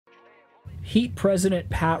Heat president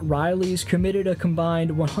Pat Riley's committed a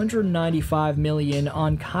combined $195 million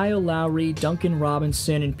on Kyle Lowry, Duncan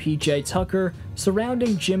Robinson, and PJ Tucker,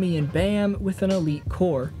 surrounding Jimmy and Bam with an elite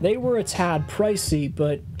core. They were a tad pricey,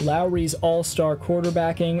 but Lowry's all-star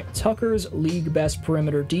quarterbacking, Tucker's league-best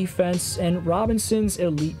perimeter defense, and Robinson's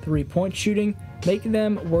elite three-point shooting make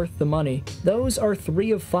them worth the money. Those are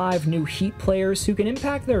 3 of 5 new Heat players who can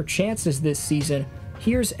impact their chances this season.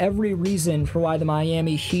 Here's every reason for why the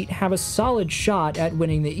Miami Heat have a solid shot at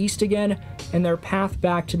winning the East again and their path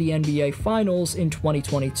back to the NBA Finals in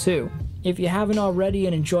 2022. If you haven't already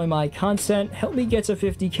and enjoy my content, help me get to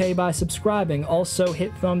 50K by subscribing. Also,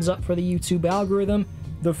 hit thumbs up for the YouTube algorithm.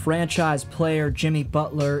 The franchise player Jimmy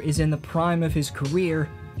Butler is in the prime of his career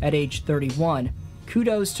at age 31.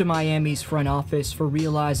 Kudos to Miami's front office for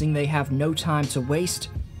realizing they have no time to waste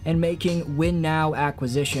and making win-now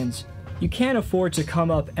acquisitions. You can't afford to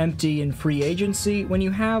come up empty in free agency when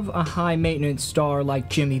you have a high-maintenance star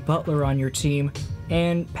like Jimmy Butler on your team,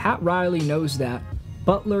 and Pat Riley knows that.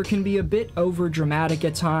 Butler can be a bit over-dramatic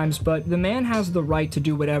at times, but the man has the right to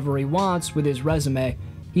do whatever he wants with his resume.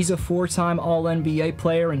 He's a 4-time All-NBA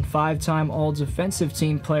player and 5-time All-Defensive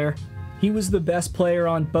Team player. He was the best player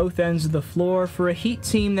on both ends of the floor for a Heat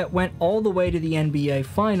team that went all the way to the NBA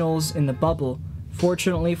Finals in the bubble.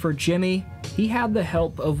 Fortunately for Jimmy, he had the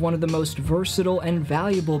help of one of the most versatile and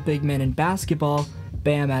valuable big men in basketball,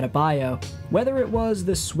 Bam Adebayo. Whether it was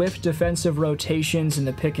the swift defensive rotations in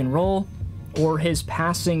the pick and roll, or his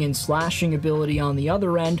passing and slashing ability on the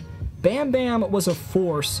other end, Bam Bam was a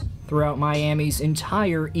force throughout Miami's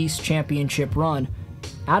entire East Championship run.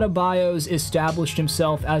 Adebayo's established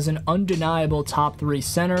himself as an undeniable top 3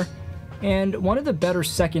 center, and one of the better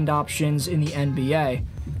second options in the NBA.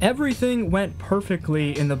 Everything went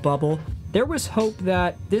perfectly in the bubble. There was hope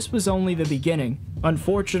that this was only the beginning.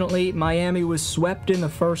 Unfortunately, Miami was swept in the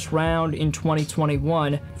first round in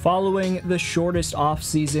 2021, following the shortest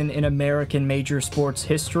offseason in American major sports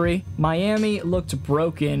history. Miami looked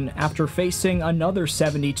broken after facing another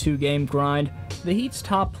 72-game grind. The Heat's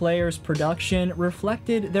top players' production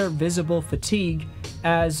reflected their visible fatigue,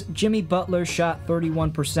 as Jimmy Butler shot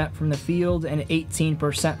 31% from the field and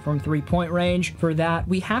 18% from three-point range. For that,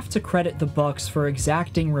 we have to credit the Bucks for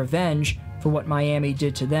exacting revenge for what Miami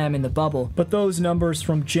did to them in the bubble. But those numbers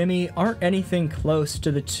from Jimmy aren't anything close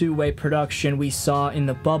to the two-way production we saw in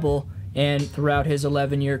the bubble and throughout his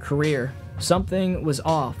 11-year career. Something was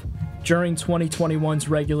off. During 2021's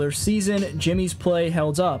regular season, Jimmy's play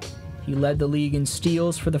held up. He led the league in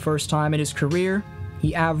steals for the first time in his career.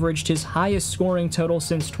 He averaged his highest scoring total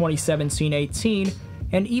since 2017-18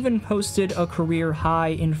 and even posted a career high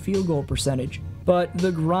in field goal percentage. But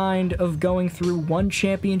the grind of going through one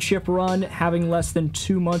championship run, having less than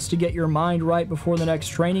 2 months to get your mind right before the next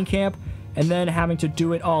training camp, and then having to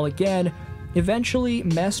do it all again, eventually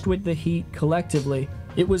messed with the Heat collectively.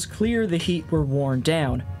 It was clear the Heat were worn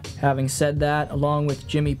down. Having said that, along with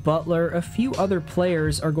Jimmy Butler, a few other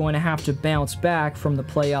players are going to have to bounce back from the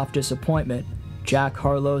playoff disappointment. Jack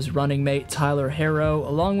Harlow's running mate Tyler Herro,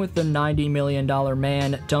 along with the $90 million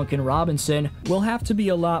man Duncan Robinson, will have to be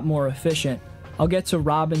a lot more efficient. I'll get to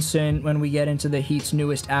Robinson when we get into the Heat's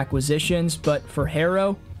newest acquisitions, but for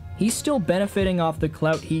Herro, he's still benefiting off the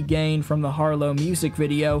clout he gained from the Harlow music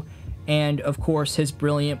video and, of course, his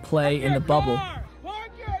brilliant play in the bubble.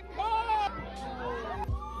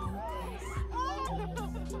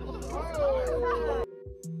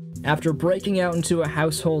 After breaking out into a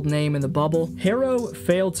household name in the bubble, Herro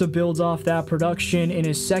failed to build off that production in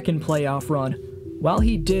his second playoff run. While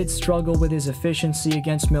he did struggle with his efficiency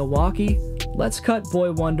against Milwaukee, let's cut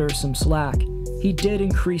Boy Wonder some slack. He did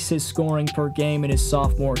increase his scoring per game in his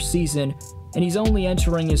sophomore season, and he's only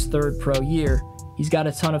entering his 3rd pro year. He's got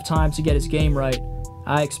a ton of time to get his game right.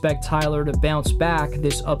 I expect Tyler to bounce back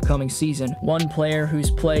this upcoming season. One player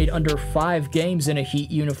who's played under 5 games in a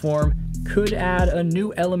Heat uniform could add a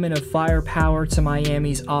new element of firepower to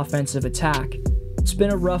Miami's offensive attack. It's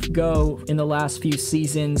been a rough go in the last few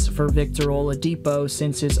seasons for Victor Oladipo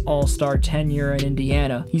since his all-star tenure in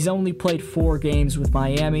Indiana. He's only played 4 games with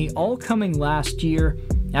Miami, all coming last year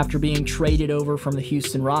after being traded over from the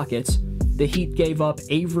Houston Rockets. The Heat gave up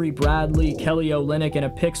Avery Bradley, Kelly Olynyk, and a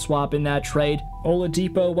pick swap in that trade.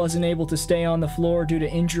 Oladipo wasn't able to stay on the floor due to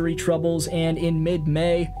injury troubles, and in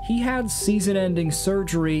mid-May, he had season-ending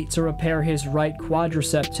surgery to repair his right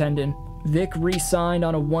quadricep tendon. Vic re-signed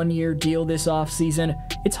on a 1-year deal this offseason.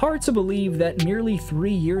 It's hard to believe that nearly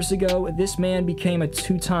 3 years ago, this man became a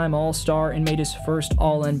 2-time All-Star and made his first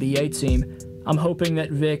All-NBA team. I'm hoping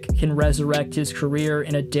that Vic can resurrect his career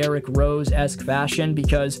in a Derrick Rose-esque fashion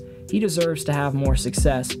because he deserves to have more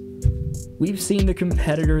success. We've seen the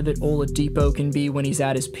competitor that Oladipo can be when he's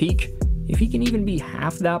at his peak. If he can even be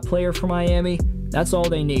half that player for Miami, that's all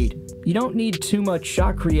they need. You don't need too much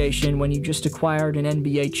shot creation when you just acquired an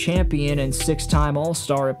NBA champion and 6-time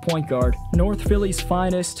All-Star at point guard. North Philly's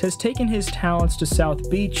finest has taken his talents to South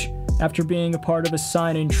Beach after being a part of a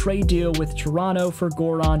sign-and-trade deal with Toronto for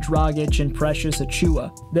Goran Dragic and Precious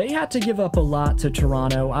Achiuwa. They had to give up a lot to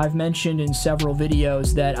Toronto. I've mentioned in several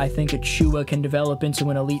videos that I think Achiuwa can develop into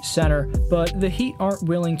an elite center, but the Heat aren't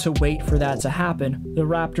willing to wait for that to happen. The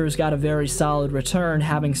Raptors got a very solid return.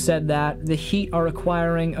 Having said that, the Heat are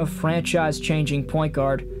acquiring a franchise-changing point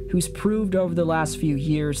guard who's proved over the last few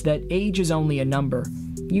years that age is only a number.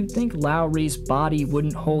 You'd think Lowry's body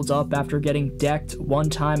wouldn't hold up after getting decked one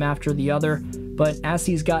time after the other, but as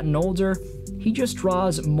he's gotten older, he just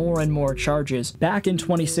draws more and more charges. Back in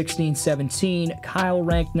 2016-17, Kyle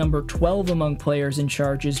ranked number 12 among players in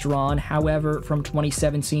charges drawn. However, from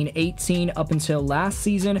 2017-18 up until last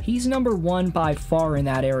season, he's number 1 by far in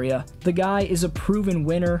that area. The guy is a proven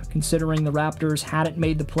winner, considering the Raptors hadn't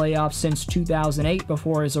made the playoffs since 2008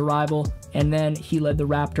 before his arrival, and then he led the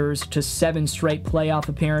Raptors to 7 straight playoff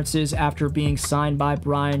appearances after being signed by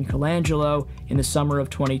Brian Colangelo in the summer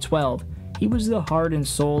of 2012. He was the heart and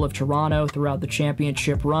soul of Toronto throughout the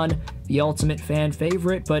championship run, the ultimate fan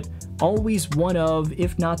favorite, but always one of,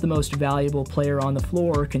 if not the most valuable player on the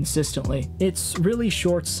floor consistently. It's really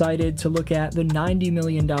short-sighted to look at the $90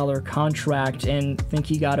 million contract and think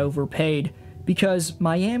he got overpaid, because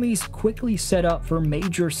Miami's quickly set up for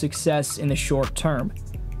major success in the short term.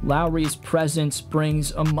 Lowry's presence brings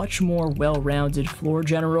a much more well-rounded floor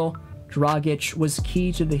general. Dragic was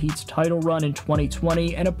key to the Heat's title run in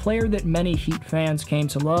 2020 and a player that many Heat fans came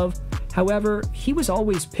to love. However, he was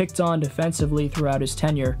always picked on defensively throughout his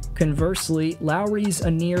tenure. Conversely, Lowry's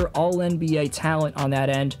a near all-NBA talent on that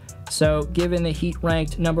end, so given the Heat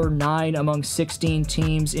ranked number 9 among 16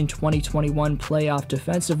 teams in 2021 playoff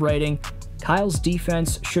defensive rating, Kyle's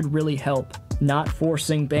defense should really help. Not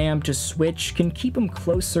forcing Bam to switch can keep him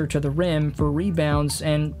closer to the rim for rebounds,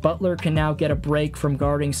 and Butler can now get a break from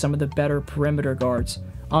guarding some of the better perimeter guards.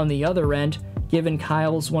 On the other end, given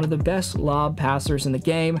Kyle's one of the best lob passers in the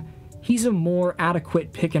game, he's a more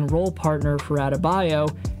adequate pick-and-roll partner for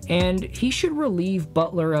Adebayo, and he should relieve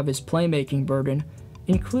Butler of his playmaking burden.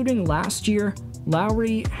 Including last year,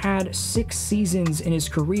 Lowry had 6 seasons in his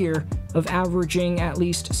career of averaging at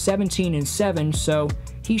least 17 and 7, so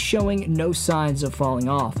he's showing no signs of falling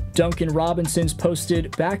off. Duncan Robinson's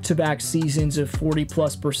posted back-to-back seasons of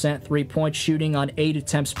 40+% three-point shooting on 8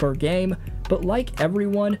 attempts per game, but like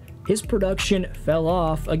everyone, his production fell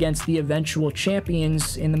off against the eventual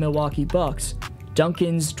champions in the Milwaukee Bucks.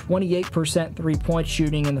 Duncan's 28% three-point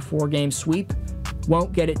shooting in the 4-game sweep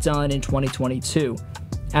won't get it done in 2022.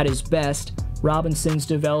 At his best, Robinson's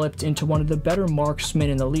developed into one of the better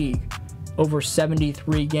marksmen in the league. Over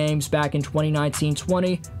 73 games back in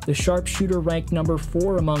 2019-20, the sharpshooter ranked number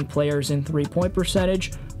 4 among players in three-point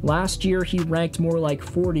percentage. Last year, he ranked more like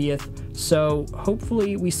 40th, so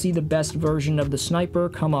hopefully we see the best version of the sniper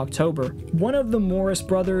come October. One of the Morris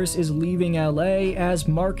brothers is leaving LA as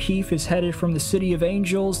Markief is headed from the City of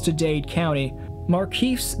Angels to Dade County.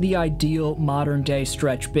 Markief's the ideal modern-day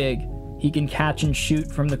stretch big. He can catch and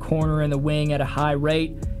shoot from the corner and the wing at a high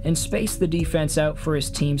rate and space the defense out for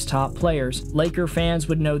his team's top players. Laker fans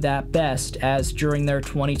would know that best, as during their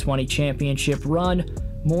 2020 championship run,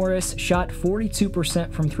 Morris shot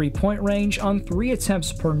 42% from three-point range on 3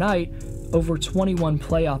 attempts per night over 21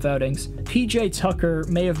 playoff outings. PJ Tucker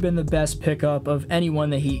may have been the best pickup of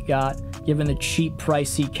anyone the Heat got, given the cheap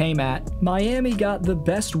price he came at. Miami got the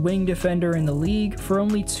best wing defender in the league for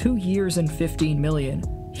only 2 years and $15 million.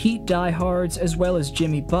 Heat diehards as well as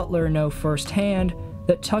Jimmy Butler know firsthand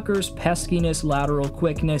that Tucker's peskiness, lateral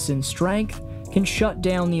quickness, and strength can shut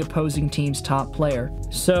down the opposing team's top player.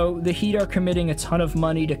 So the Heat are committing a ton of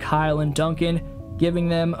money to Kyle and Duncan, giving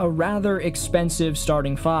them a rather expensive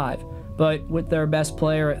starting 5. But with their best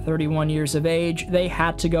player at 31 years of age, they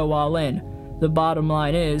had to go all in. The bottom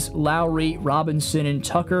line is, Lowry, Robinson, and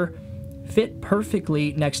Tucker fit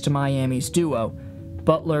perfectly next to Miami's duo.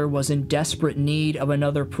 Butler was in desperate need of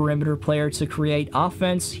another perimeter player to create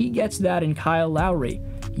offense. He gets that in Kyle Lowry.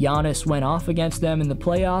 Giannis went off against them in the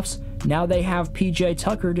playoffs. Now they have PJ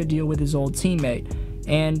Tucker to deal with his old teammate.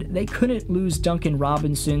 And they couldn't lose Duncan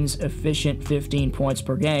Robinson's efficient 15 points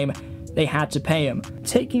per game. They had to pay him.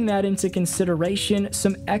 Taking that into consideration,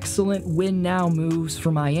 some excellent win-now moves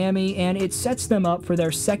for Miami, and it sets them up for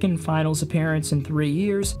their second finals appearance in 3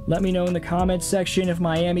 years. Let me know in the comments section if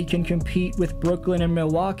Miami can compete with Brooklyn and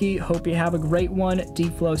Milwaukee. Hope you have a great one.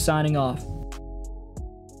 D-Flow signing off.